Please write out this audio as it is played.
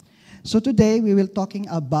So today we will talking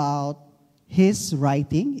about his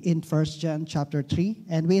writing in 1 John chapter 3,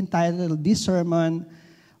 and we entitled this sermon,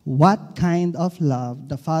 What Kind of Love?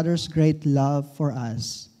 The Father's Great Love for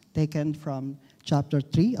Us, taken from chapter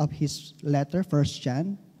 3 of his letter, 1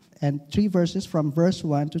 John, and 3 verses from verse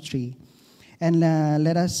 1 to 3. And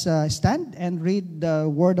let us stand and read the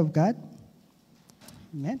Word of God.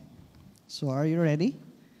 Amen. So are you ready?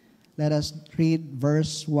 Let us read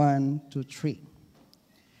verse 1 to 3.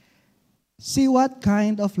 See what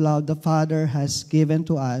kind of love the Father has given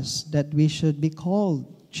to us that we should be called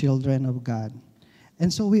children of God.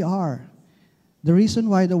 And so we are. The reason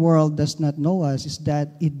why the world does not know us is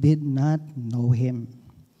that it did not know Him.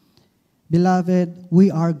 Beloved, we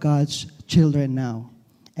are God's children now.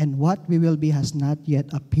 And what we will be has not yet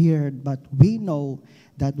appeared, but we know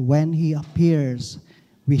that when He appears,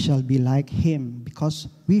 we shall be like Him, because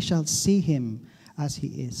we shall see Him as He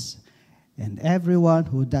is. And everyone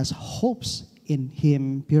who does hopes in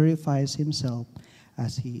Him purifies himself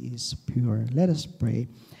as He is pure. Let us pray.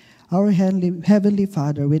 Our Heavenly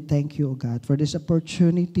Father, we thank you, O God, for this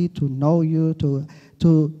opportunity to know you,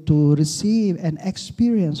 to receive and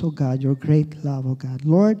experience, O God, your great love, O God.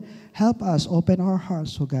 Lord, help us open our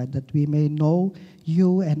hearts, O God, that we may know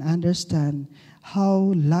you and understand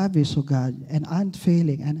how lavish, O God, and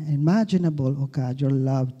unfailing and unimaginable, O God, your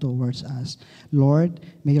love towards us. Lord,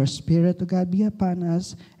 may your Spirit, O God, be upon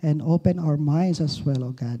us and open our minds as well,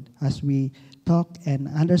 O God, as we talk and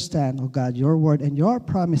understand, O God, your word and your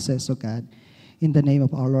promises, O God. In the name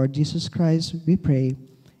of our Lord Jesus Christ, we pray.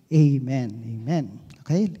 Amen. Amen.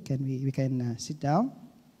 Okay, we can sit down.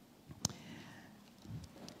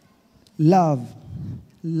 Love.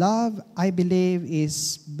 Love, I believe,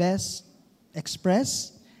 is best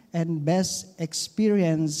expressed and best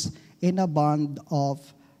experienced in a bond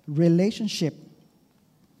of relationship.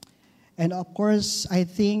 And of course, I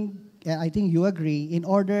think you agree, in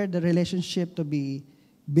order the relationship to be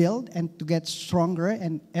built and to get stronger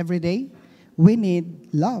and every day, we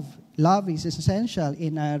need love. Love is essential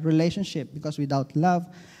in a relationship, because without love,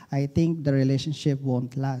 I think the relationship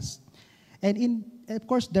won't last. And of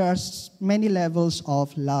course, there are many levels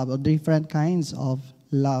of love, or different kinds of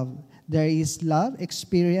love. There is love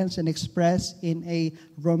experienced and expressed in a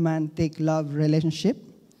romantic love relationship.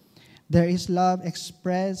 There is love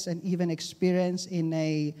expressed and even experienced in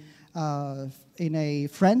a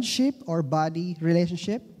friendship or body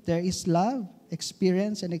relationship. There is love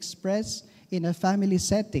experienced and expressed in a family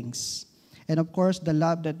settings. And of course, the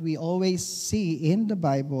love that we always see in the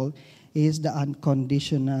Bible is the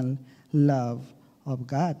unconditional love of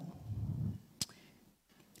God.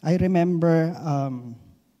 I remember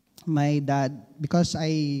my dad, because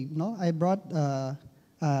I brought a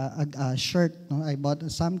shirt. I bought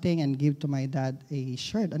something and give to my dad a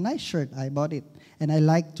shirt, a nice shirt. I bought it, and I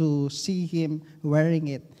like to see him wearing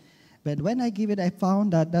it. But when I give it, I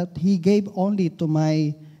found out that he gave only to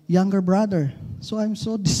my younger brother. So I'm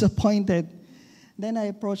so disappointed. Then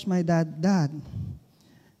I approached my dad, Dad,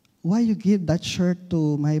 why you give that shirt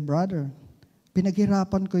to my brother?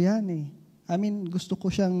 Pinaghirapan ko yan eh. I mean, gusto ko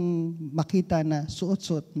siyang makita na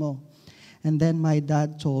suot-suot mo. And then my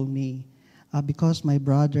dad told me, because my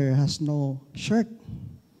brother has no shirt.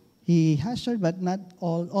 He has shirt, but not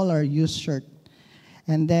all are used shirt.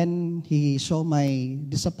 And then he saw my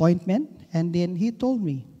disappointment, and then he told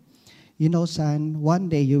me, you know, son, one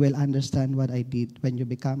day you will understand what I did when you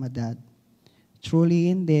become a dad. Truly,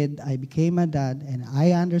 indeed, I became a dad, and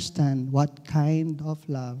I understand what kind of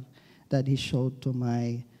love that he showed to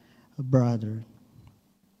my brother.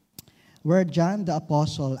 Where John the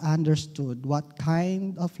Apostle understood what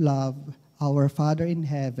kind of love our Father in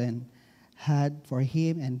heaven had for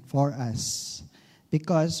him and for us.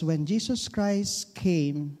 Because when Jesus Christ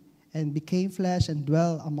came and became flesh and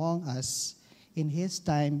dwelt among us in his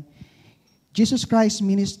time, Jesus Christ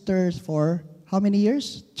ministered for how many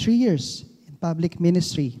years? 3 years in public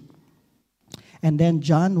ministry. And then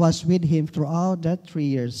John was with him throughout that 3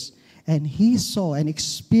 years. And he saw and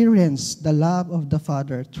experienced the love of the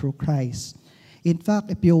Father through Christ. In fact,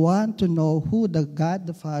 if you want to know who the God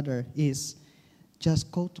the Father is,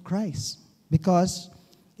 just go to Christ. Because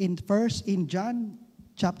in John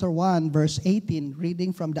chapter 1, verse 18,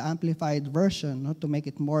 reading from the Amplified Version, to make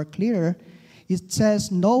it more clear, it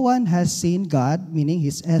says, no one has seen God, meaning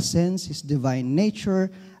his essence, his divine nature,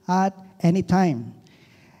 at any time.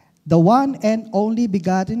 The one and only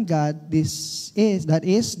begotten God, that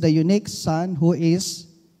is the unique Son, who is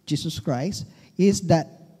Jesus Christ,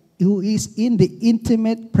 who is in the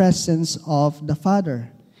intimate presence of the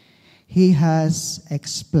Father. He has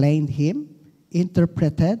explained him,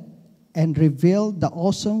 interpreted, and revealed the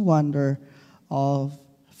awesome wonder of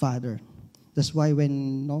Father. That's why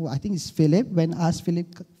when, no, I think it's Philip, when asked Philip,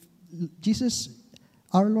 Jesus,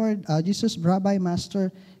 our Lord, Jesus, Rabbi,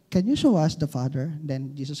 Master, can you show us the Father?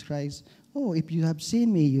 Then Jesus Christ, oh, if you have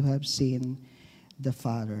seen me, you have seen the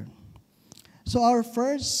Father. So our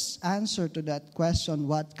first answer to that question,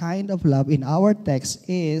 what kind of love, in our text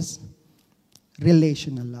is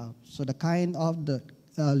relational love. So the kind of the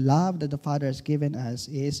love that the Father has given us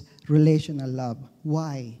is relational love.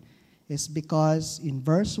 Why? It's because in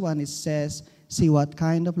verse 1 it says, see what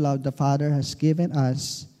kind of love the Father has given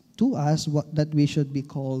us, to us, that we should be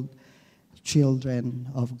called children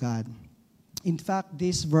of God. In fact,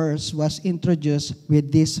 this verse was introduced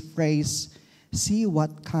with this phrase, see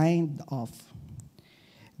what kind of.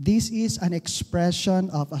 This is an expression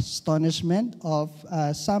of astonishment, of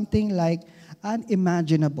something like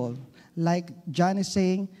unimaginable. Like John is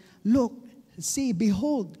saying, look, see,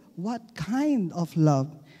 behold, what kind of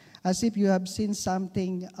love. As if you have seen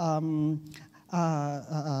something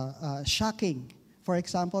shocking. For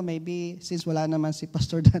example, maybe, since wala naman si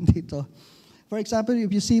Pastor Dan dito. For example,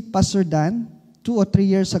 if you see Pastor Dan 2 or 3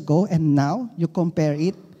 years ago and now, you compare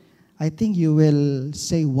it, I think you will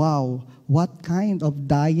say, wow, what kind of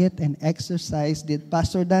diet and exercise did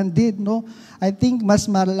Pastor Dan did, no? I think mas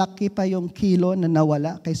malaki pa yung kilo na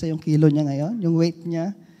nawala kaysa yung kilo niya ngayon, yung weight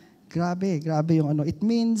niya. Grabe yung ano. It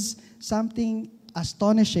means something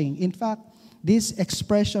astonishing. In fact, this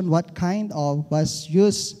expression, what kind of, was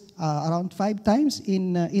used around 5 times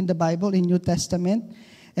in the Bible, in New Testament.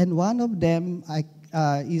 And one of them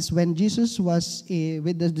is when Jesus was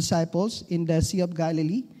with the disciples in the Sea of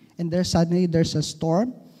Galilee, and suddenly there's a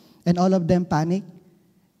storm, and all of them panic.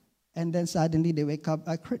 And then suddenly they wake up,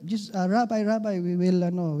 Rabbi, we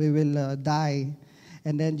will die.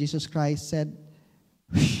 And then Jesus Christ said,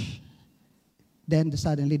 whoosh. Then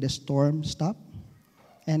suddenly the storm stopped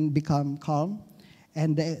and become calm.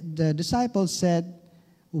 And the disciples said,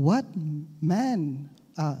 what man?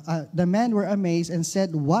 The men were amazed and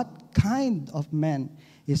said, what kind of man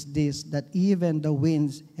is this that even the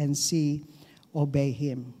winds and sea obey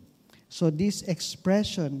him? So this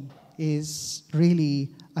expression is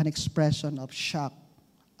really an expression of shock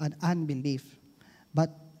and unbelief.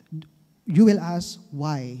 But you will ask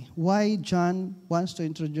why? Why John wants to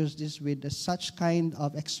introduce this with such kind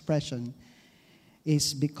of expression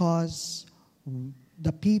is because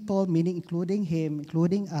the people, meaning including him,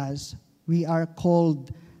 including us, we are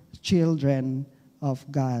called children of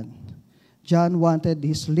God. John wanted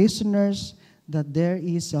his listeners that there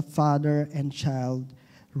is a father and child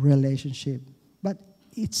relationship. But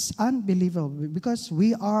it's unbelievable because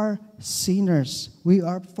we are sinners. We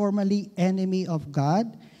are formerly enemy of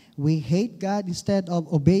God. We hate God. Instead of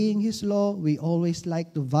obeying His law, we always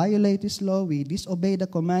like to violate His law. We disobey the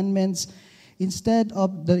commandments. Instead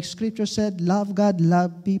of, the scripture said, love God,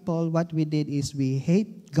 love people, what we did is we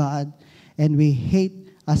hate God and we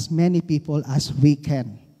hate as many people as we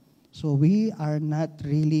can. So we are not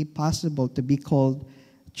really possible to be called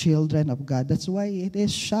children of God. That's why it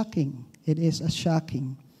is shocking. It is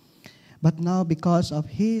shocking. But now because of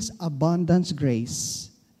His abundance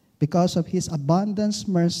grace, because of His abundance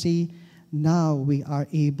mercy, now we are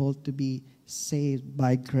able to be saved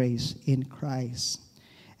by grace in Christ.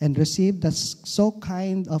 And receive that so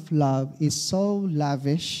kind of love is so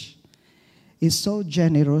lavish, is so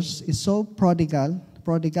generous, is so prodigal.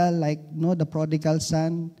 Prodigal, like the prodigal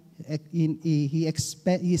son. He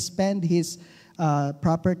spent his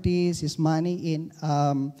properties, his money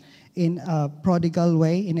in a prodigal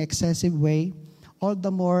way, in excessive way. All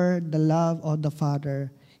the more the love of the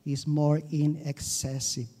Father is more in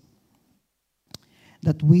excessive.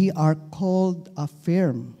 That we are called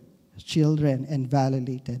affirm children and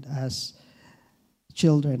validated as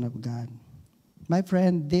children of God. My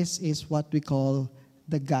friend, this is what we call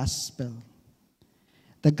the gospel.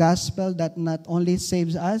 The gospel that not only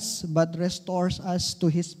saves us, but restores us to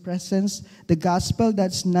His presence. The gospel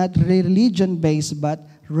that's not religion-based, but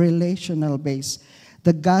relational-based.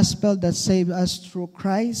 The gospel that saves us through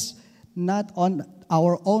Christ, not on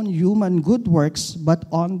our own human good works, but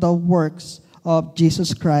on the works of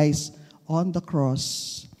Jesus Christ on the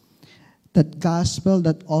cross. That gospel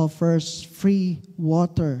that offers free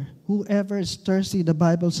water. Whoever is thirsty, the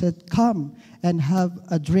Bible said, come and have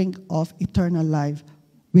a drink of eternal life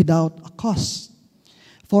without a cost.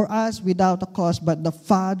 For us, without a cost, but the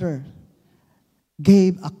Father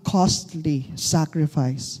gave a costly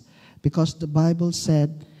sacrifice. Because the Bible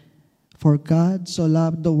said, for God so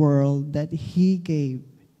loved the world that He gave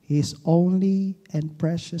His only and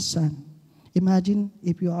precious Son. Imagine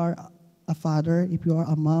if you are a father, if you are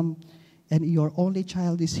a mom, and your only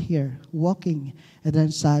child is here, walking, and then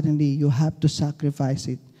suddenly you have to sacrifice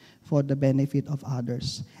it. for the benefit of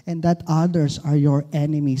others. And that others are your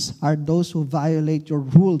enemies, are those who violate your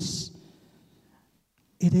rules.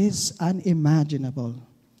 It is unimaginable.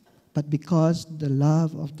 But because the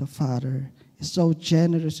love of the Father is so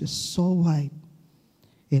generous, is so wide,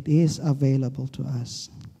 it is available to us.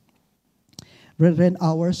 Brethren,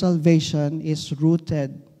 our salvation is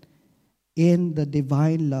rooted in the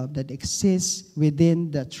divine love that exists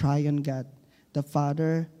within the triune God, the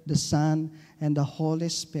Father, the Son, and the Holy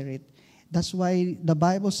Spirit. That's why the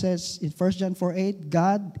Bible says in 1 John 4:8,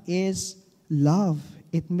 God is love.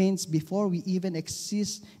 It means before we even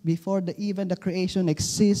exist, before even the creation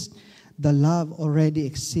exists, the love already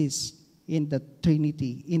exists in the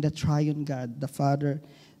Trinity, in the triune God, the Father,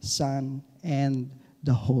 Son, and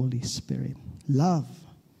the Holy Spirit. Love.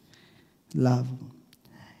 Love.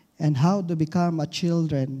 And how to become a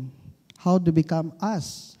children, how to become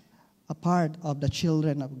us, a part of the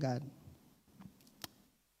children of God.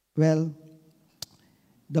 Well,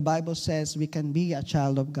 the Bible says we can be a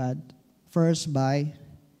child of God first by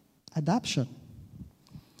adoption.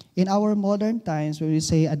 In our modern times, when we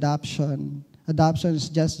say adoption is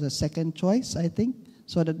just a second choice, I think,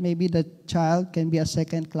 so that maybe the child can be a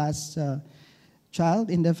second-class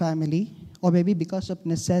child in the family, or maybe because of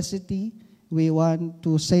necessity, we want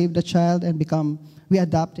to save the child and we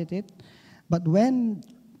adopted it. But when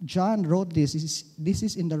John wrote this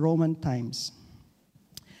is in the Roman times.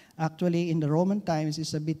 Actually, in the Roman times,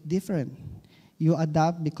 it's a bit different. You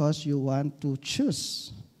adopt because you want to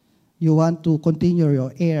choose. You want to continue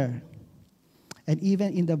your heir. And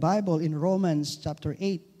even in the Bible, in Romans chapter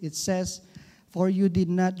 8, it says, "For you did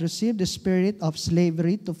not receive the spirit of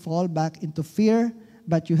slavery to fall back into fear,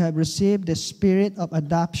 but you have received the spirit of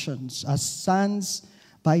adoptions as sons,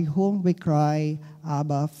 by whom we cry,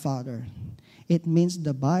 Abba, Father." It means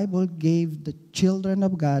the Bible gave the children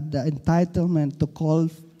of God the entitlement to call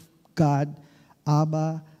God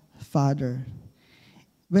Abba, Father.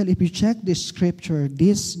 Well, if you check this scripture,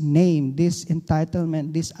 this name, this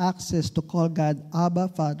entitlement, this access to call God Abba,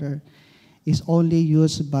 Father is only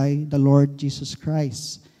used by the Lord Jesus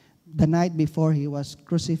Christ. The night before he was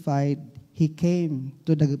crucified, he came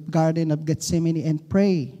to the Garden of Gethsemane and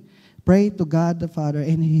prayed to God the Father,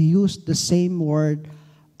 and he used the same word,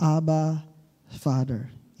 Abba, Father.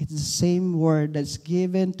 It's the same word that's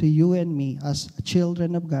given to you and me as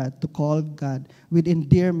children of God to call God with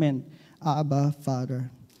endearment, Abba, Father.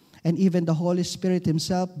 And even the Holy Spirit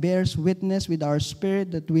himself bears witness with our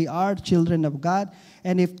spirit that we are children of God.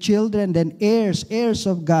 And if children, then heirs, heirs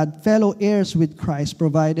of God, fellow heirs with Christ,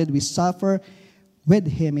 provided we suffer with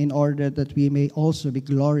him in order that we may also be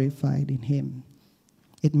glorified in him.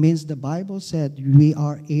 It means the Bible said we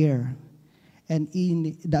are heir. And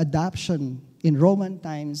in the adoption in Roman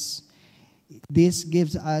times, this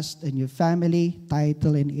gives us a new family,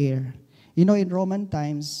 title, and heir. You know, in Roman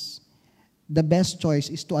times, the best choice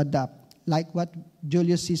is to adopt. Like what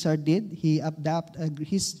Julius Caesar did, he adopted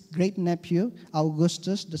his great-nephew,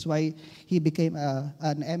 Augustus. That's why he became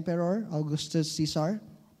an emperor, Augustus Caesar.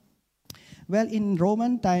 Well, in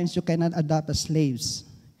Roman times, you cannot adopt as slaves.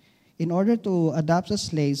 In order to adopt as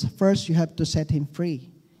slaves, first you have to set him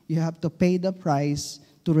free. You have to pay the price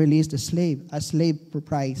to release the slave, a slave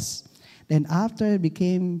price. Then after it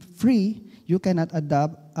became free, you cannot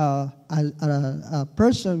adopt a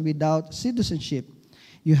person without citizenship.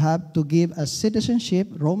 You have to give a citizenship,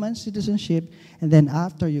 Roman citizenship, and then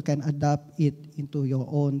after you can adopt it into your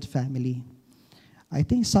own family. I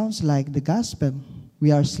think sounds like the gospel.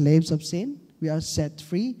 We are slaves of sin. We are set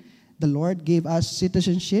free. The Lord gave us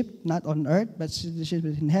citizenship, not on earth, but citizenship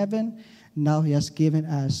in heaven. Now he has given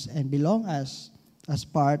us and belong us as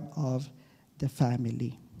part of the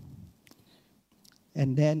family.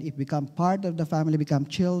 And then if we become part of the family, become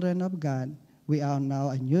children of God, we are now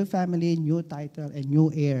a new family, new title, and new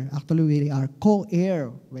heir. Actually, we are co-heir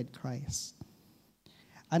with Christ.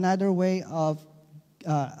 Another way of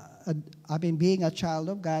being a child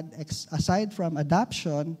of God, aside from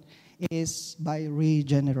adoption, is by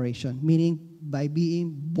regeneration, meaning by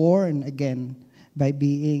being born again, by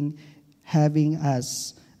having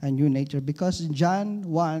us a new nature. Because in John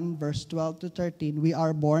 1, verse 12 to 13, we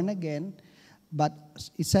are born again. But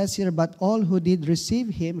it says here, but all who did receive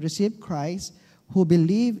him, receive Christ, who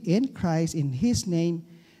believe in Christ, in his name,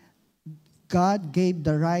 God gave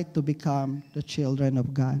the right to become the children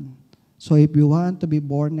of God. So if we want to be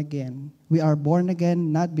born again, we are born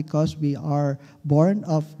again not because we are born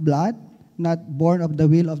of blood, not born of the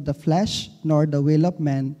will of the flesh, nor the will of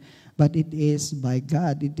man, but it is by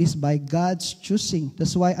God. It is by God's choosing.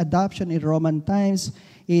 That's why adoption in Roman times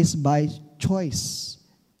is by choice.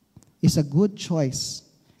 It's a good choice.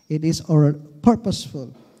 It is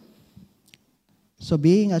purposeful. So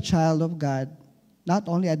being a child of God, not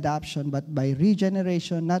only adoption, but by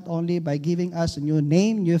regeneration, not only by giving us a new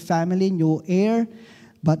name, new family, new heir,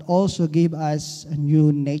 but also give us a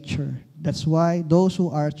new nature. That's why those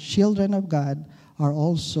who are children of God are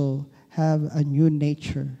also have a new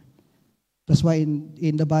nature. That's why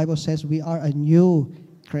in the Bible says we are a new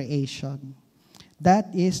creation.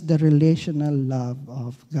 That is the relational love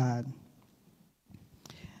of God.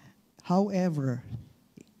 However,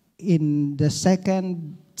 in the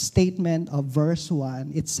second statement of verse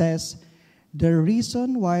 1, it says, the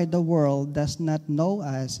reason why the world does not know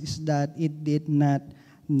us is that it did not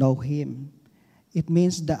know Him. It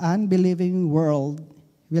means the unbelieving world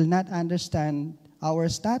will not understand our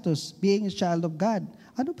status, being a child of God.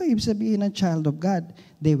 Ano ba ibig sabihin ng child of God?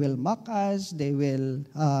 They will mock us, they will,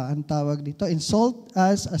 insult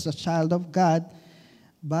us as a child of God,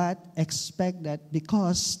 but expect that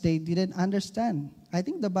because they didn't understand. I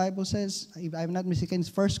think the Bible says, if I'm not mistaken,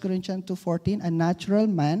 it's 1 Corinthians 2:14, a natural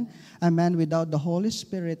man, a man without the Holy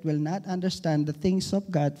Spirit, will not understand the things of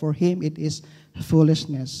God. For him it is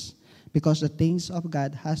foolishness, because the things of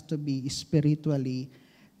God has to be spiritually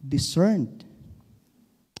discerned.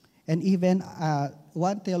 And even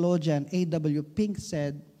one theologian, A.W. Pink,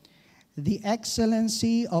 said, the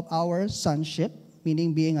excellency of our sonship,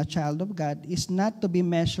 meaning being a child of God, is not to be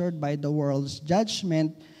measured by the world's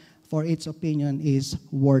judgment, for its opinion is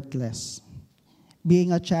worthless.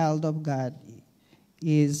 Being a child of God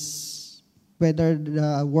is, whether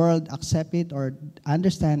the world accept it or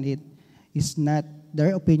understand it, is not,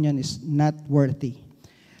 their opinion is not worthy.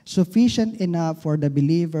 Sufficient enough for the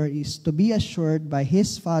believer is to be assured by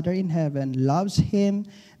his Father in heaven loves him,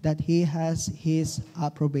 that he has his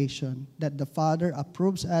approbation, that the Father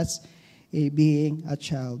approves us being a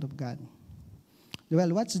child of God.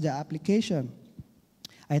 Well, what's the application?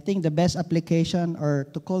 I think the best application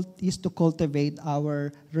is to cultivate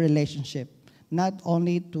our relationship. Not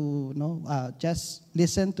only to just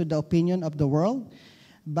listen to the opinion of the world,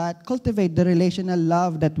 but cultivate the relational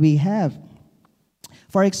love that we have.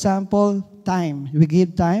 For example, time. We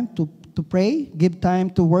give time to pray, give time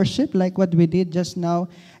to worship like what we did just now,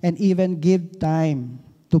 and even give time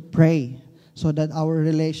to pray so that our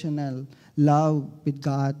relational love with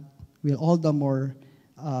God will all the more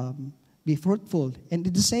be fruitful. And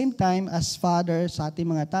at the same time, as fathers, sa ating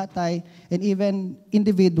mga tatay, and even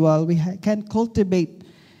individual, we can cultivate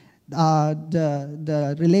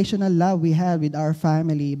the relational love we have with our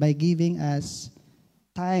family by giving us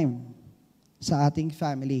time sa ating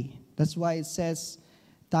family. That's why it says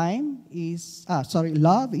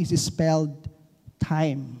love is spelled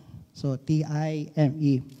time. So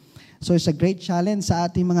T-I-M-E. So it's a great challenge sa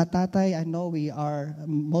ating mga tatay. I know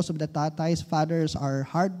most of the tatay's fathers are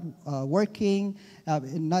hard working,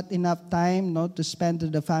 not enough time to spend to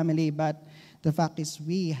the family, but the fact is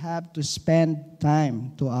we have to spend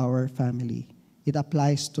time to our family. It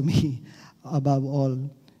applies to me above all.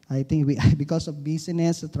 I think because of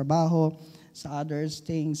business, trabaho, sa others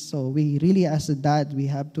things, so we really, as a dad, we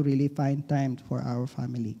have to really find time for our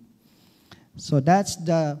family. So that's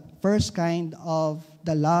the first kind of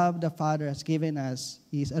the love the Father has given us,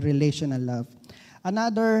 is a relational love.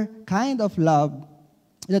 Another kind of love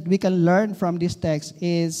that we can learn from this text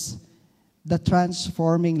is the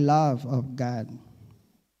transforming love of God.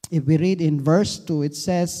 If we read in verse 2, it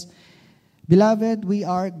says, Beloved, we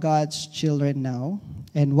are God's children now,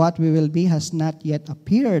 and what we will be has not yet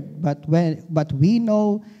appeared, but we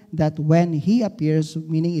know that when He appears,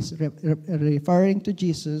 meaning is referring to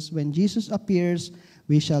Jesus, when Jesus appears,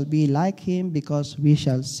 we shall be like Him because we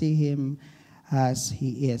shall see Him as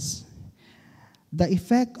He is. The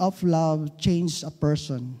effect of love changes a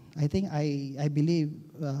person. I think I believe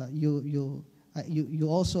you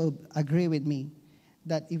also agree with me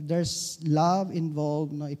that if there's love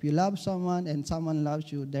involved, if you love someone and someone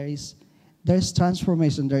loves you, there's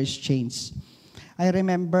transformation, there is change. I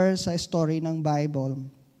remember sa story ng Bible,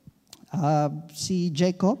 si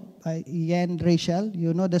Jacob, and Rachel,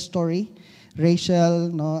 you know the story. Rachel,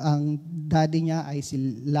 ang daddy niya ay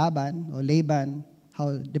si Laban o Laban,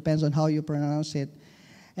 depends on how you pronounce it.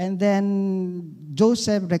 And then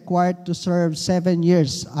Joseph required to serve 7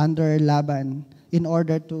 years under Laban in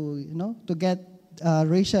order to get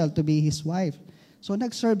Rachel to be his wife. So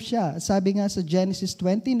nag-serve siya. Sabi nga sa Genesis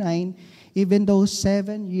 29, even though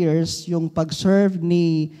 7 years yung pag-serve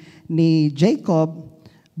ni Jacob,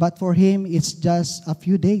 but for him, it's just a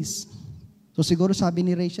few days. So siguro sabi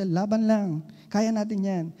ni Rachel, laban lang. Kaya natin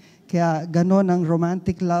yan. Kaya ganon ang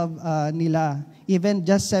romantic love nila. Even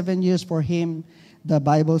just 7 years for him, the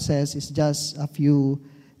Bible says, is just a few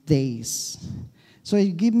days. So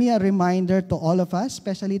it give me a reminder to all of us,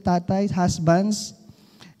 especially tatais, husbands,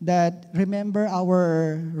 that remember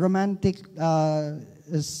our romantic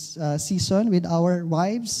season with our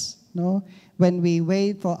wives. No, when we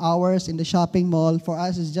wait for hours in the shopping mall, for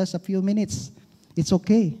us it's just a few minutes. It's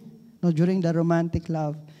okay. No, during the romantic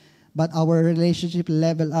love, but our relationship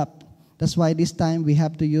level up. That's why this time we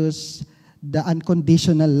have to use the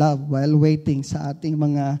unconditional love while waiting sa ating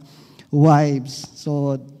mga wives.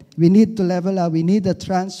 So we need to level up. We need a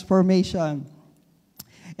transformation.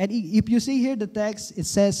 And if you see here the text, it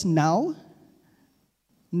says now,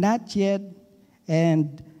 not yet,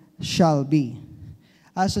 and shall be.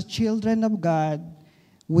 As a children of God,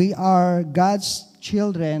 we are God's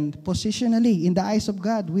children positionally in the eyes of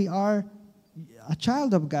God. We are a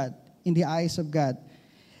child of God in the eyes of God.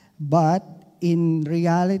 But in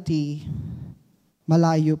reality,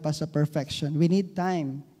 malayo pa sa perfection. We need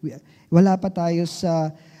time. Wala pa tayo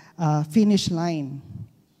sa finish line.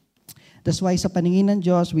 That's why sa paningin ng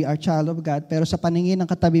Diyos, we are child of God. Pero sa paningin ng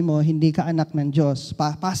katabi mo, hindi ka anak ng Diyos.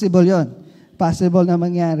 Possible yon. Possible na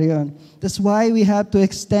mangyari yon. That's why we have to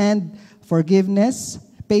extend forgiveness,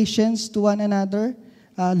 patience to one another,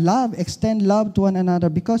 extend love to one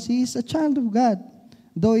another because he is a child of God.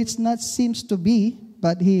 Though it's not seems to be,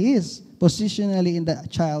 but he is positionally in the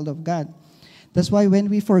child of God. That's why when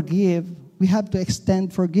we forgive, we have to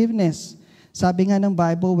extend forgiveness. Sabi nga ng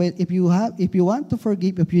Bible, if you want to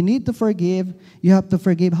forgive, if you need to forgive, you have to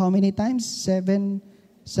forgive how many times? 70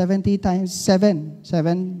 times 7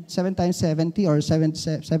 times 70 or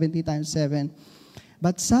 70 times 7.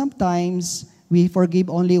 But sometimes we forgive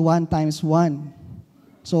only 1 times 1.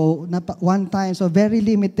 So 1 time, so very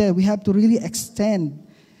limited. We have to really extend.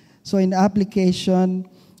 So in the application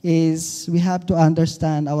is we have to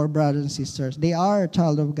understand our brothers and sisters. They are a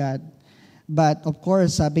child of God. But of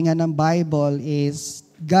course, sabi nga ng Bible is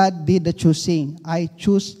God did the choosing. I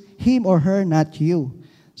choose him or her, not you.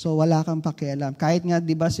 So wala kang pakialam. Kahit nga,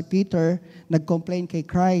 di ba si Peter, nag-complain kay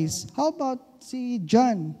Christ, how about si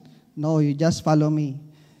John? No, you just follow me.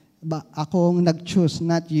 Akong nag-choose,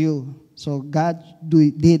 not you. So God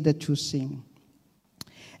did the choosing.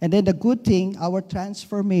 And then the good thing, our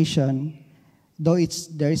transformation, though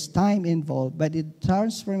there is time involved, but the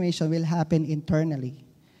transformation will happen internally.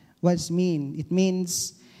 What's mean? It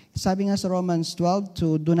means, sabi nga sa Romans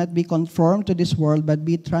 12:2, do not be conformed to this world, but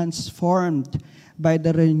be transformed by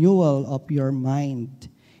the renewal of your mind.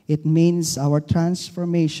 It means our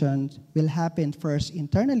transformation will happen first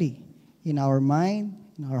internally, in our mind,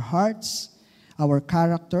 in our hearts. Our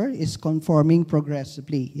character is conforming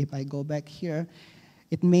progressively. If I go back here,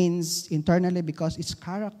 it means internally because it's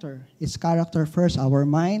character. It's character first. Our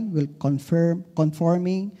mind will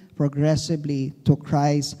conforming progressively to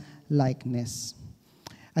Christ's likeness.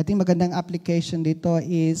 I think magandang application dito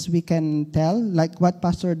is we can tell, like what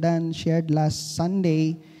Pastor Dan shared last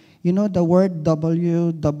Sunday, you know the word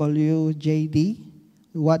WWJD,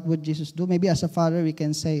 what would Jesus do? Maybe as a father we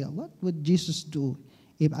can say, what would Jesus do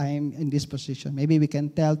if I'm in this position? Maybe we can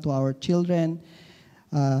tell to our children,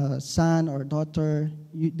 son or daughter,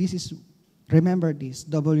 remember this,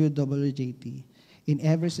 WWJD. In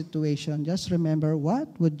every situation, just remember what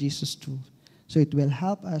would Jesus do? So it will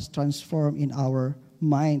help us transform in our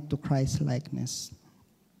mind to Christ likeness.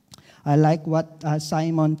 I like what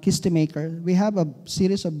Simon Kistemaker. We have a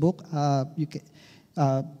series of book.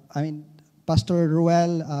 Pastor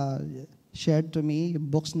Ruel shared to me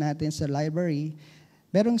books natin sa library.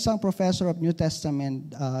 Merong isang professor of New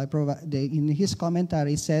Testament in his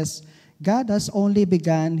commentary says, God has only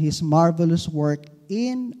begun His marvelous work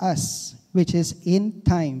in us, which is in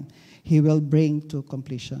time He will bring to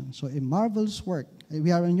completion. So a marvelous work.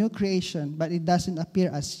 We are a new creation, but it doesn't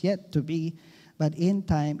appear as yet to be, but in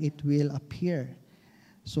time it will appear.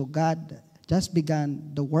 So God just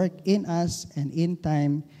began the work in us, and in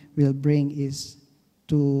time will bring it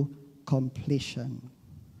to completion.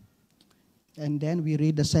 And then we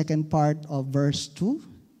read the second part of verse 2.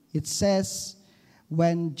 It says,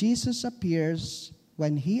 when Jesus appears,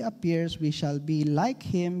 when He appears, we shall be like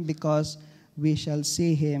Him because we shall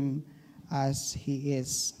see Him as He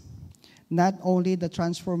is. Not only the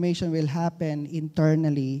transformation will happen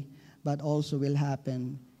internally, but also will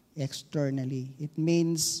happen externally. It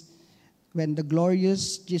means when the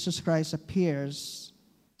glorious Jesus Christ appears,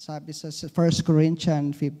 sabi sa 1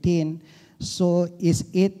 Corinthians 15, so is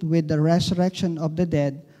it with the resurrection of the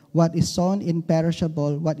dead, what is sown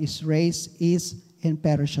imperishable, what is raised is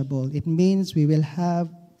imperishable. It means we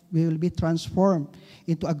will be transformed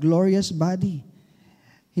into a glorious body.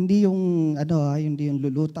 Hindi yung, hindi yung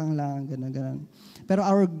lulutang lang, ganun. Pero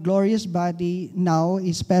our glorious body now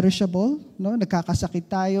is perishable, no? Nagkakasakit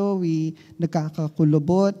tayo,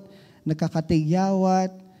 nagkakakulubot,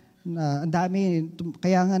 nagkakatigyawat, ang dami,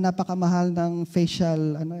 kaya nga napakamahal ng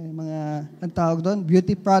facial, ang tawag doon,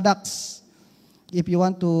 beauty products. If you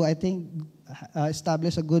want to, I think,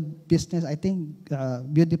 establish a good business, I think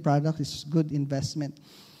beauty product is good investment.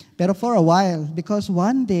 Pero for a while, because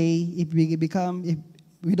one day, if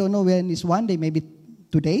we don't know when is one day, maybe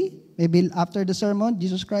today, maybe after the sermon,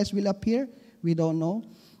 Jesus Christ will appear, we don't know.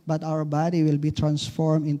 But our body will be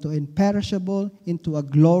transformed into imperishable, into a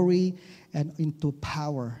glory, and into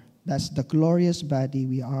power. That's the glorious body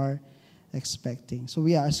we are expecting. So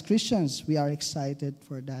we are, as Christians, we are excited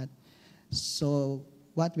for that. So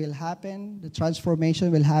what will happen? The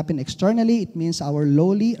transformation will happen externally. It means our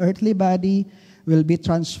lowly earthly body will be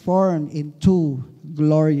transformed into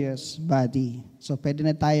glorious body. So pwede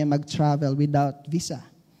na tayo mag-travel without visa.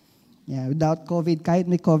 Yeah, without COVID. Kahit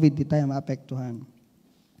may COVID, di tayo maapektuhan.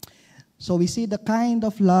 So we see the kind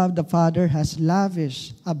of love the Father has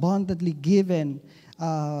lavished, abundantly given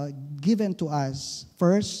to us.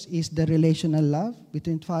 First is the relational love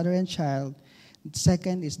between father and child.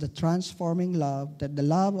 Second is the transforming love, that the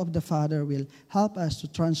love of the Father will help us to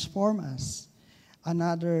transform us.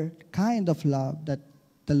 Another kind of love that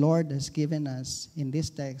the Lord has given us in this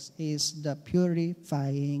text is the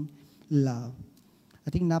purifying love. I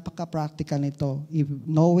think napaka-practical nito.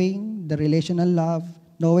 Knowing the relational love,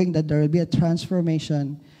 knowing that there will be a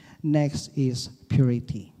transformation, next is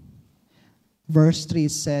purity. Verse 3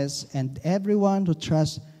 says, and everyone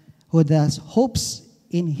who thus hopes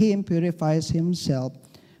in Him purifies himself,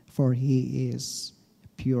 for He is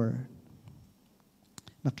pure.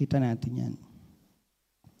 Makita natin yan.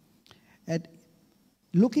 And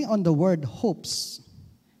looking on the word hopes,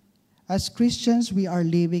 as Christians, we are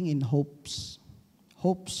living in hopes.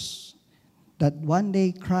 Hopes that one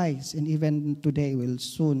day Christ, and even today, will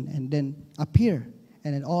soon and then appear,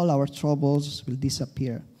 and then all our troubles will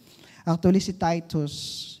disappear. Actually, si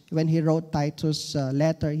Titus, when he wrote Titus'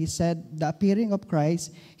 letter, he said, the appearing of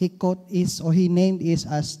Christ, he named it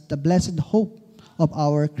as the blessed hope of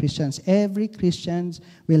our Christians. Every Christian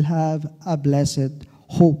will have a blessed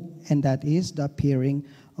hope, and that is the appearing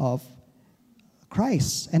of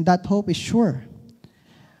Christ. And that hope is sure.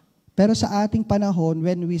 Pero sa ating panahon,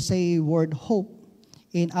 when we say word hope,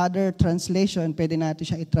 in other translation, pwede natin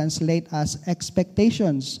siya i-translate as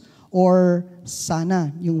expectations or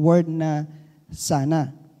sana, yung word na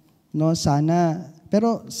sana. No, sana.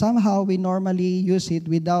 Pero somehow we normally use it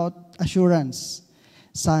without assurance.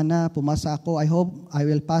 Sana, pumasa ako. I hope I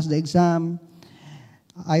will pass the exam.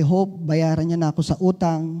 I hope bayaran niya na ako sa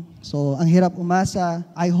utang. So, ang hirap umasa.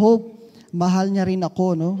 I hope mahal niya rin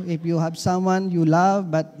ako, no? If you have someone you love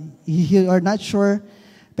but you are not sure,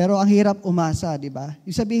 pero ang hirap umasa, di ba?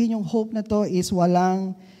 Yung sabihin yung hope na to is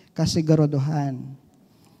walang kasiguraduhan.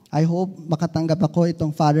 I hope makatanggap ako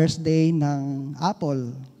itong Father's Day ng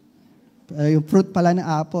Apple. Yung fruit pala ng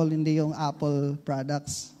Apple, hindi yung Apple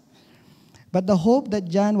products. But the hope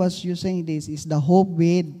that John was using this is the hope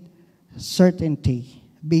with certainty,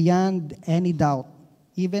 beyond any doubt.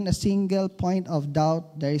 Even a single point of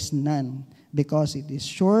doubt, there is none, because it is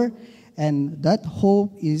sure, and that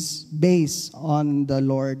hope is based on the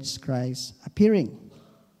Lord Christ appearing.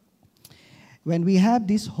 When we have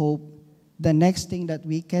this hope, the next thing that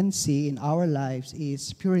we can see in our lives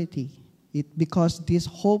is purity. Because these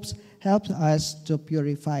hopes help us to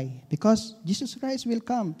purify. Because Jesus Christ will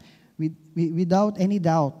come without any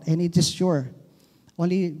doubt, and it is sure.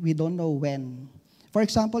 Only we don't know when. For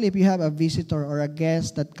example, if you have a visitor or a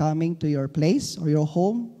guest that coming to your place or your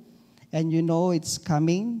home, and you know it's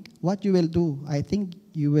coming, what you will do? I think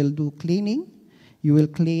you will do cleaning. You will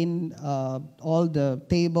clean all the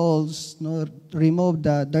tables, remove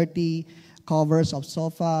the dirty covers of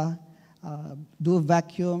sofa, do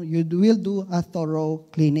vacuum. You will do a thorough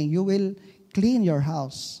cleaning. You will clean your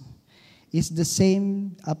house. It's the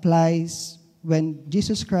same applies when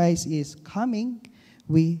Jesus Christ is coming.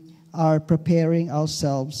 We are preparing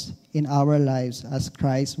ourselves in our lives as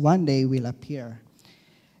Christ one day will appear.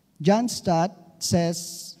 John Stott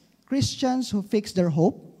says, Christians who fix their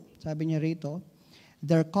hope, sabi niya rito,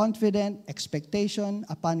 their confident expectation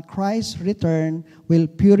upon Christ's return will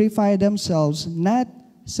purify themselves, not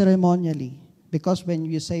ceremonially. Because when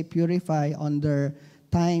you say purify under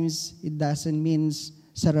times, it doesn't mean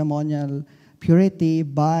ceremonial purity,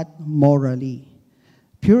 but morally.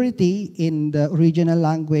 Purity in the original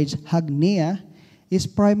language, hagnia, is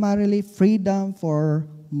primarily freedom for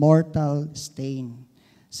mortal stain.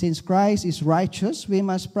 Since Christ is righteous, we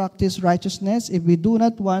must practice righteousness if we do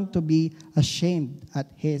not want to be ashamed at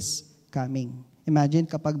His coming. Imagine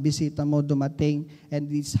kapag bisita mo dumating and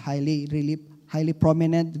this highly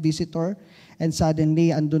prominent visitor, and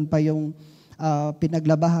suddenly andun pa yung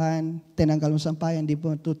pinaglabahan, tinanggal mo sampayan, hindi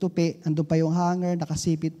po tutupi, andun pa yung hanger,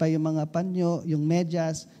 nakasipit pa yung mga panyo, yung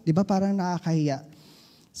medyas, di ba parang nakakahiya?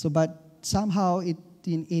 So but somehow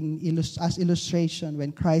as illustration, when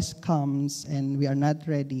Christ comes and we are not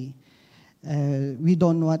ready, we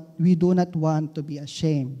do not want to be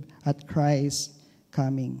ashamed at Christ's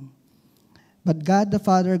coming. But God the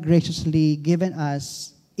Father graciously given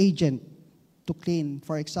us agent to clean.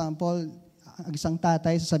 For example, ang isang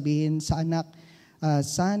tatay sasabihin sa anak,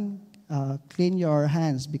 son, clean your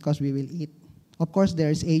hands because we will eat. Of course, there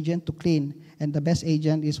is agent to clean, and the best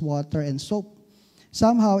agent is water and soap.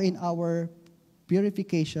 Somehow in our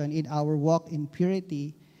purification, in our walk in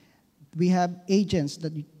purity, we have agents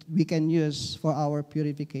that we can use for our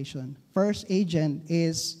purification. First agent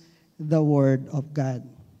is the Word of God.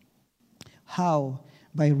 How?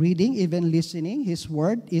 By reading, even listening. His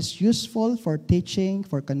Word is useful for teaching,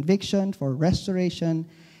 for conviction, for restoration,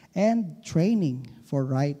 and training for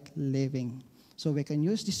right living. So we can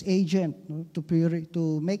use this agent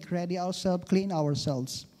to make ready ourselves, clean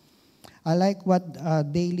ourselves. I like what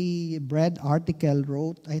Daily Bread article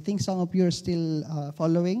wrote. I think some of you are still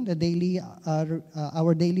following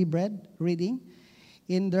our Daily Bread reading.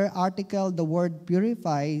 In their article, the word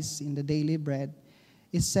purifies in the Daily Bread.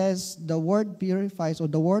 It says the word purifies, or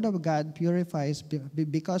the Word of God purifies,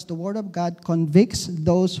 because the Word of God convicts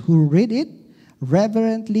those who read it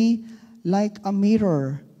reverently like a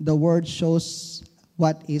mirror. The Word shows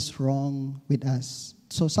what is wrong with us.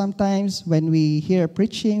 So sometimes when we hear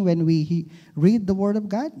preaching, when we read the Word of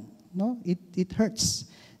God, it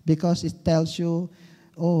hurts because it tells you,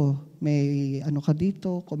 oh, may ano ka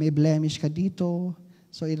dito, kung may blemish ka dito.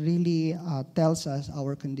 So it really tells us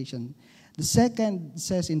our condition. The second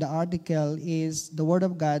says in the article is the Word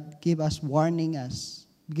of God by warning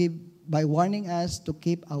us to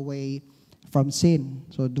keep away from sin.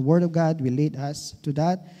 So the Word of God will lead us to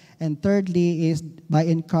that. And thirdly is by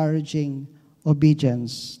encouraging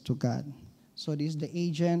obedience to God. So this is the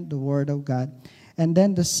agent, the Word of God. And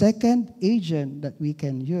then the second agent that we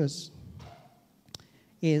can use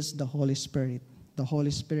is the Holy Spirit. The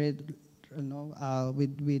Holy Spirit,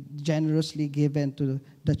 with generously given to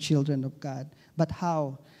the children of God. But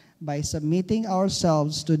how? By submitting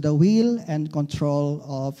ourselves to the will and control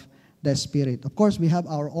of the Spirit. Of course, we have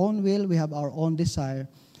our own will, we have our own desire,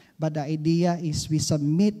 but the idea is we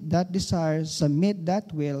submit that desire, submit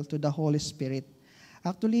that will to the Holy Spirit.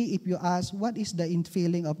 Actually, if you ask, what is the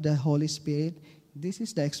infilling of the Holy Spirit? This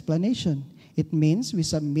is the explanation. It means we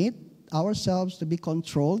submit ourselves to be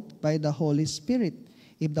controlled by the Holy Spirit.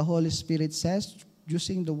 If the Holy Spirit says,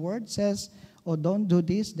 using the word says, oh, don't do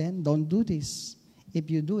this, then don't do this.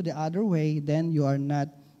 If you do the other way, then you are not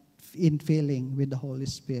in feeling with the Holy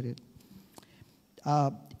Spirit.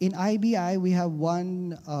 In IBI, we have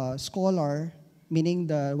one scholar, meaning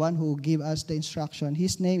the one who gave us the instruction.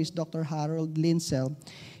 His name is Dr. Harold Linsell.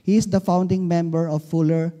 He is the founding member of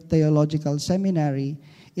Fuller Theological Seminary.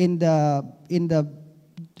 In the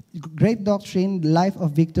Great Doctrine, Life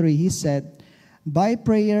of Victory, he said, by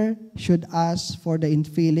prayer should ask for the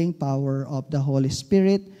infilling power of the Holy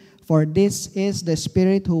Spirit, for this is the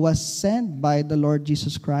Spirit who was sent by the Lord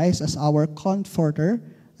Jesus Christ as our comforter,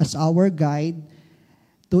 as our guide,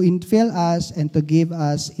 to infill us and to give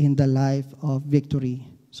us in the life of victory.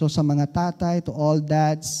 So sa mga tatay, to all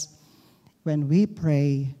dads, when we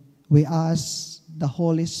pray, we ask the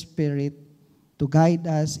Holy Spirit to guide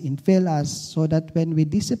us, infill us, so that when we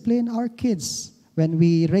discipline our kids, when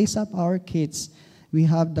we raise up our kids, we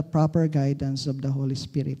have the proper guidance of the Holy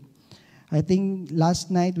Spirit. I think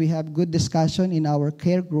last night we have good discussion in our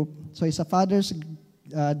care group. So it's a Father's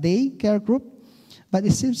Day care group, but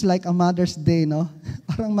it seems like a Mother's Day, no?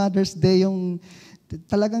 Parang Mother's Day yung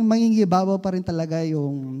talagang mangingibabaw pa rin talaga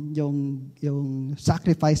yung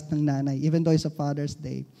sacrifice ng nanay, even though it's a Father's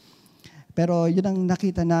Day. Pero yun ang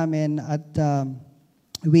nakita namin at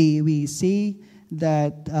we see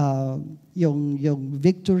that yung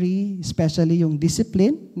victory, especially yung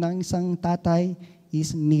discipline ng isang tatay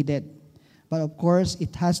is needed. But of course,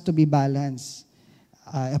 it has to be balanced.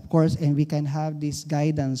 Of course, and we can have this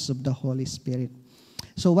guidance of the Holy Spirit.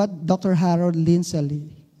 So what Dr. Harold Linsell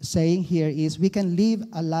is saying here is we can live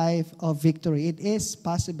a life of victory. It is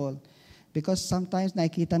possible. Because sometimes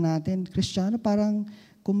nakikita natin, Kristiyano parang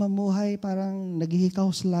kumamuhay, parang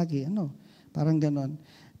naghihikaos lagi. Parang ganon.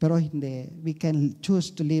 Pero hindi. We can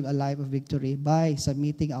choose to live a life of victory by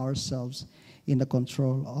submitting ourselves in the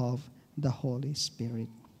control of the Holy Spirit.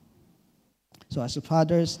 So as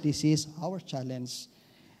fathers, this is our challenge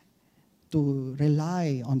to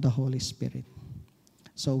rely on the Holy Spirit.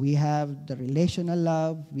 So we have the relational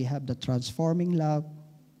love, we have the transforming love,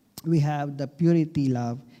 we have the purity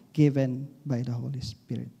love given by the Holy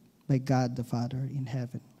Spirit, by God the Father in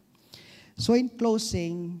heaven. So in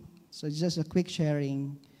closing, so just a quick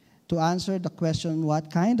sharing, to answer the question,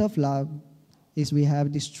 what kind of love, is we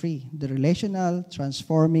have these three: the relational,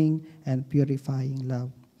 transforming, and purifying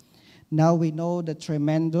love. Now we know the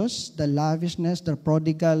tremendous, the lavishness, the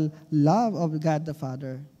prodigal love of God the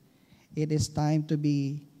Father. It is time to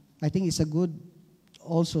be, I think it's a good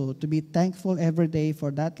also to be thankful every day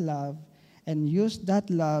for that love and use that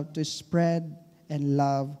love to spread and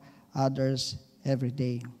love others every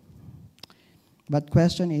day. But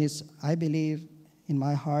question is, I believe in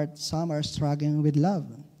my heart, some are struggling with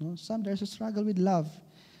love. No? There's a struggle with love.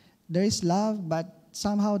 There is love, but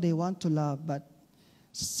somehow they want to love, but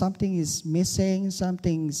something is missing,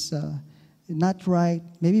 something's not right.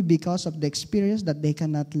 Maybe because of the experience that they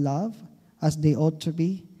cannot love as they ought to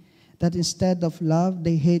be. That instead of love,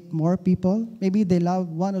 they hate more people. Maybe they love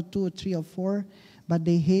 1 or 2 or 3 or 4, but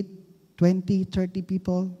they hate 20, 30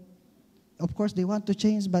 people. Of course, they want to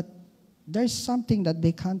change, but there's something that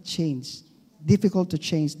they can't change. Difficult to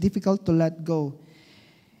change, difficult to let go.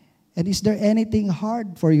 And is there anything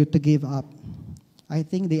hard for you to give up? I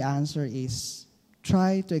think the answer is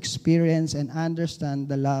try to experience and understand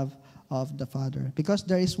the love of the Father. Because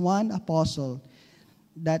there is one apostle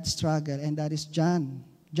that struggled, and that is John.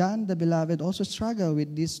 John the Beloved also struggled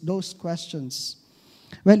with those questions.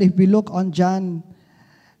 Well, if we look on John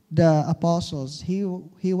the apostles, he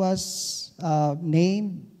was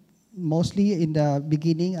named mostly in the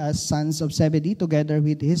beginning as sons of Zebedee, together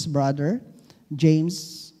with his brother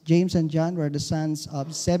James. James and John were the sons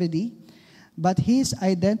of Zebedee. But his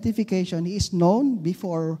identification, he is known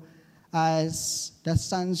before as the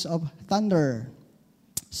sons of thunder.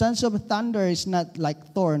 Sons of thunder is not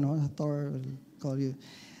like Thor, no? Thor will call you.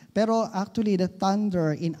 Pero actually, the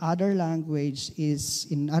thunder in other language is,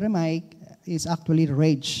 in Aramaic, is actually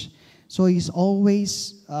rage. So he's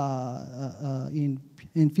always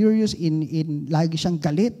furious, lagi siyang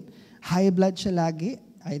galit. High blood siya lagi.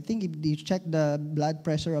 I think if you check the blood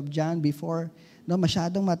pressure of John before, no,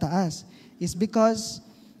 masyadong mataas. It's because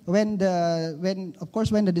when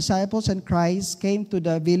the disciples and Christ came to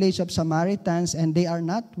the village of Samaritans and they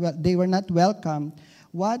were not welcome,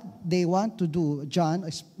 what they want to do, John,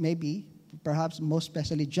 maybe, perhaps most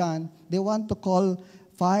especially John, they want to call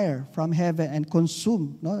fire from heaven and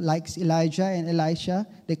consume, no? Like Elijah and Elisha,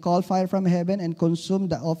 they call fire from heaven and consume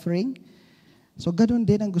the offering. So ganun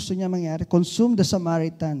din ang gusto niya mangyari, consume the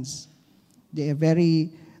Samaritans. They are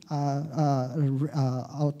very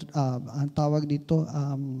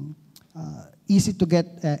easy to get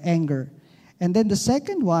anger. And then the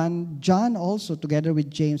second one, John also, together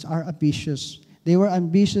with James, are ambitious. They were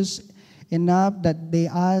ambitious enough that they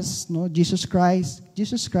asked, no, Jesus Christ,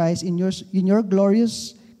 in your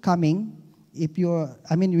glorious coming, if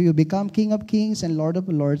you become King of Kings and Lord of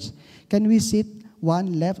Lords, can we sit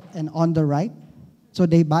one left and on the right? So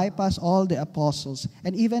they bypass all the apostles.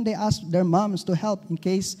 And even they ask their moms to help in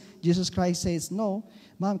case Jesus Christ says, no,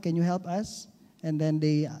 Mom, can you help us? And then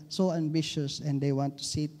they are so ambitious and they want to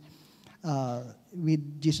sit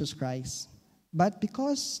with Jesus Christ. But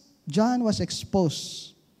because John was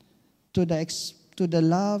exposed to the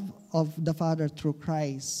love of the Father through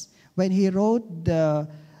Christ, when he wrote the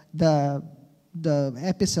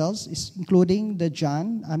epistles, including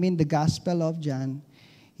the Gospel of John,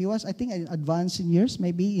 he was, I think, advanced in years,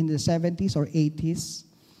 maybe in the 70s or 80s.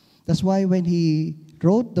 That's why when he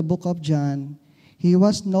wrote the book of John, he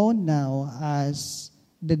was known now as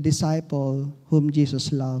the disciple whom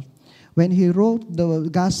Jesus loved. When he wrote the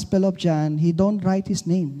Gospel of John, he don't write his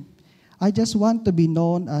name. I just want to be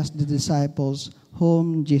known as the disciples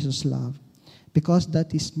whom Jesus loved. Because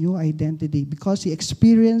that is new identity. Because he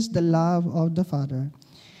experienced the love of the Father,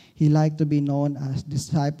 he liked to be known as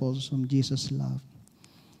disciples whom Jesus loved.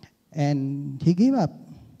 And he gave up.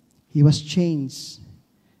 He was changed.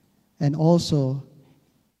 And also,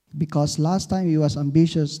 because last time he was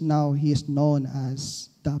ambitious, now he is known as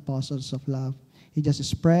the apostles of love. He just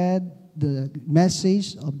spread the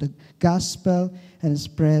message of the gospel and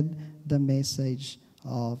spread the message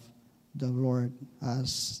of the Lord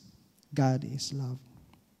as God is love.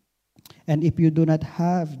 And if you do not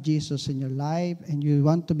have Jesus in your life and you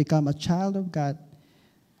want to become a child of God,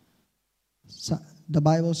 the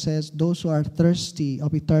Bible says, those who are thirsty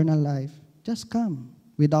of eternal life, just come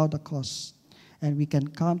without a cost. And we can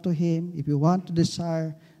come to Him if you want to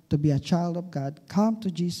desire to be a child of God, come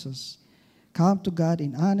to Jesus. Come to God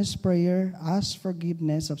in honest prayer, ask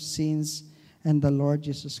forgiveness of sins, and the Lord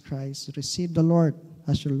Jesus Christ. Receive the Lord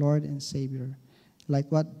as your Lord and Savior.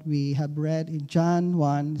 Like what we have read in John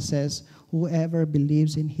 1, it says, whoever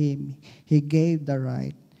believes in him, he gave the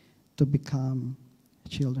right to become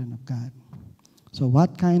children of God. So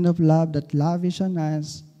what kind of love that lavish on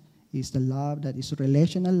us is the love that is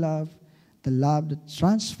relational love, the love that's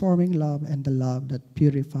transforming love, and the love that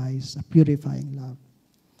purifies, a purifying love.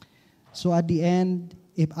 So at the end,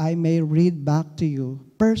 if I may read back to you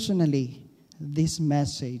personally this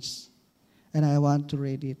message, and I want to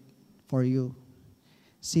read it for you.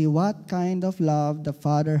 See what kind of love the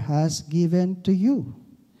Father has given to you,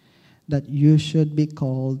 that you should be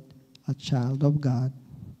called a child of God.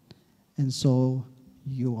 And so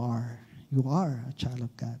you are. You are a child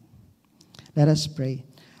of God. Let us pray.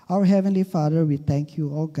 Our Heavenly Father, we thank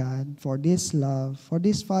you, O God, for this love. For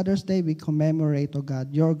this Father's Day, we commemorate, O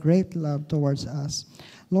God, your great love towards us.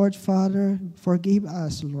 Lord Father, forgive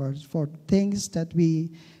us, Lord, for things that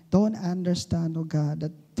we don't understand, O God,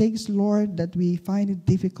 that things, Lord, that we find it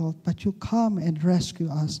difficult, but you come and rescue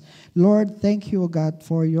us. Lord, thank you, O God,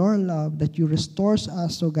 for your love, that you restores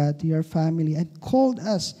us, O God, to your family and called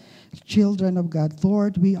us children of God.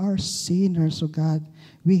 Lord, we are sinners, O God.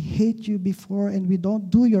 We hate you before and we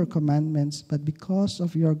don't do your commandments, but because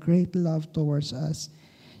of your great love towards us,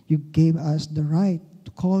 you gave us the right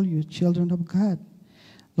to call you children of God.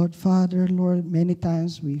 Lord Father, Lord, many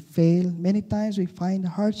times we fail, many times we find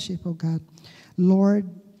hardship, oh God. Lord,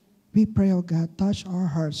 we pray, oh God, touch our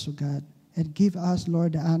hearts, oh God, and give us,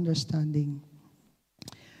 Lord, the understanding.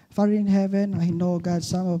 Father in heaven, I know, God,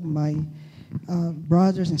 some of my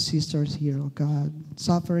brothers and sisters here, oh God,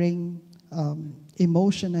 suffering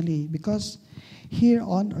emotionally, because here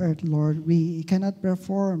on earth, Lord, we cannot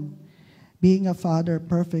perform being a father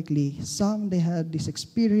perfectly. Some, they had this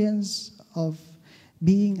experience of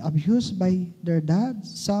being abused by their dad,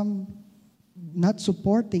 some not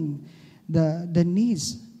supporting the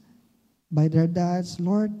needs by their dads.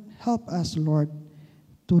 Lord, help us, Lord,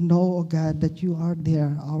 to know, oh God, that you are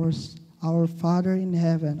there, our Father in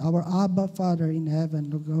heaven, our Abba Father in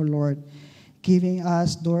heaven, oh Lord, giving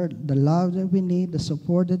us, Lord, the love that we need, the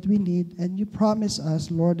support that we need, and you promise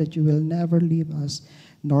us, Lord, that you will never leave us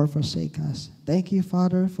nor forsake us. Thank you,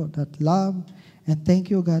 Father, for that love, and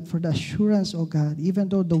thank you, God, for the assurance, oh God, even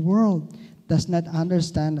though the world does not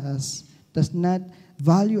understand us, does not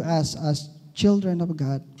value us as children of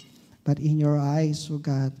God, but in your eyes, oh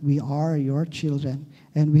God, we are your children,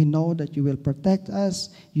 and we know that you will protect us.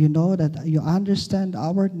 You know that you understand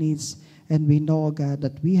our needs, and we know, oh God,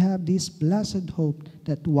 that we have this blessed hope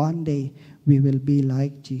that one day we will be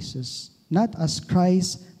like Jesus. Not as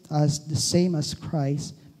Christ, as the same as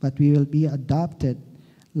Christ, but we will be adopted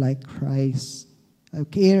like Christ, a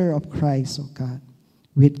heir of Christ, oh God,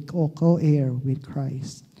 with co-heir with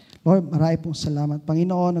Christ. Lord, marami pong salamat,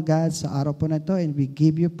 Panginoon, O God, sa araw po na ito, and we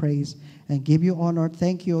give you praise and give you honor.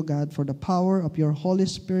 Thank you, O God, for the power of your Holy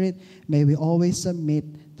Spirit. May we always submit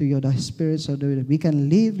to you, the Spirit, so that we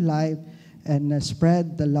can live life and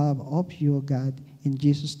spread the love of you, O God. In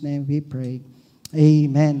Jesus' name we pray.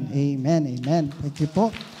 Amen, amen, amen. Thank you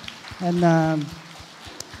po. And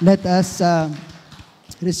let us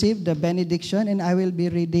receive the benediction, and I will be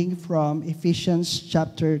reading from Ephesians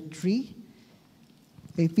chapter 3.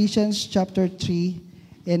 Ephesians chapter 3,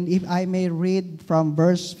 and if I may read from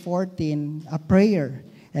verse 14, a prayer,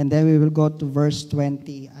 and then we will go to verse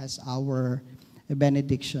 20 as our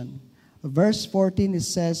benediction. Verse 14, it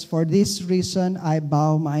says, "For this reason I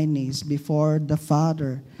bow my knees before the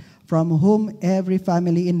Father, from whom every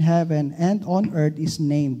family in heaven and on earth is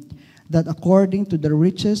named, that according to the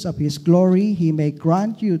riches of his glory he may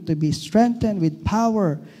grant you to be strengthened with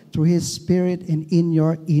power through his Spirit and in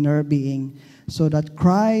your inner being, so that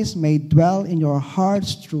Christ may dwell in your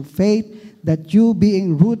hearts through faith, that you,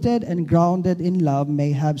 being rooted and grounded in love,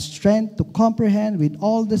 may have strength to comprehend with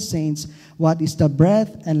all the saints what is the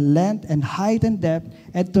breadth and length and height and depth,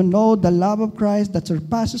 and to know the love of Christ that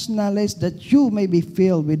surpasses knowledge, that you may be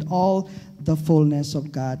filled with all the fullness of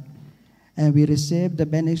God." And we receive the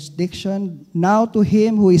benediction. "Now to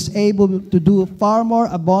him who is able to do far more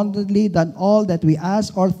abundantly than all that we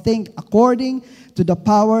ask or think, according to the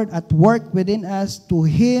power at work within us, to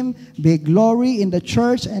him be glory in the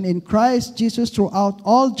church and in Christ Jesus throughout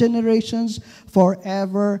all generations,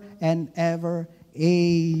 forever and ever.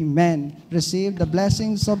 Amen." Receive the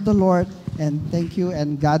blessings of the Lord, and thank you,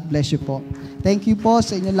 and God bless you po. Thank you po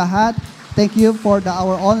sa inyo lahat. Thank you for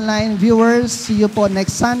our online viewers. See you po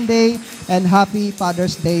next Sunday, and happy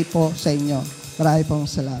Father's Day po sa inyo. Marami pong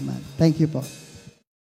salamat. Thank you po.